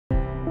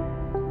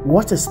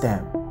What is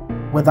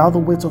STEM without the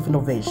weight of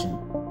innovation?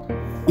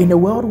 In a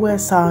world where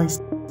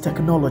science,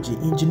 technology,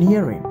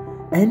 engineering,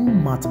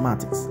 and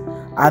mathematics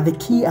are the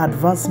key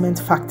advancement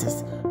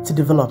factors to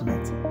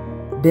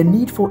development, the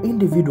need for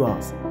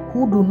individuals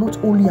who do not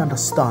only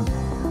understand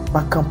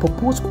but can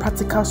propose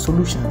practical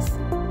solutions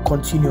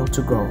continue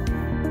to grow.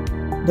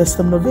 The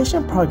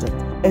Stemnnovation project,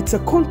 it's a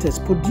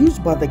contest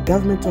produced by the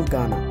government of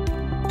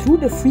Ghana through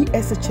the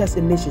FreeSHS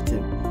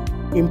initiative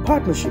in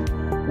partnership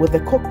with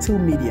the Cocktail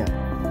Media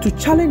to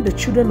challenge the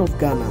children of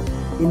Ghana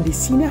in the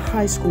senior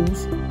high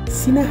schools,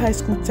 senior high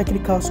school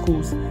technical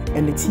schools,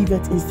 and the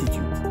TVET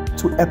Institute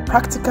to a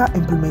practical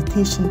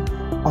implementation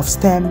of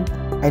STEM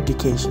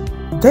education.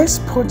 This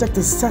project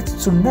is set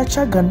to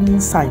nurture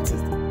Ghanaian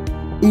scientists,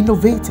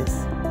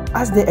 innovators,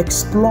 as they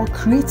explore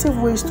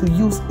creative ways to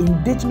use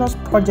indigenous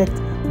project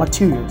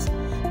materials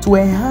to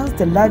enhance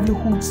the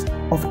livelihoods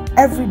of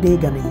everyday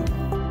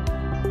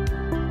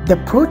Ghanaians. The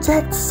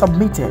project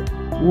submitted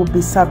will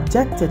be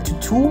subjected to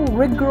 2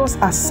 rigorous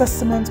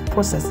assessment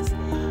processes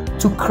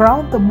to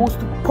crown the most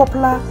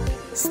popular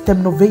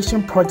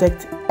Stemnnovation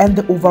project and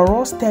the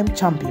overall STEM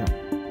champion.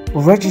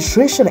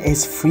 Registration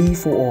is free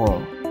for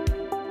all.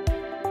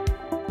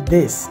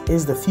 This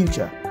is the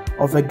future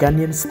of a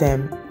Ghanaian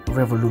STEM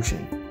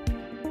revolution.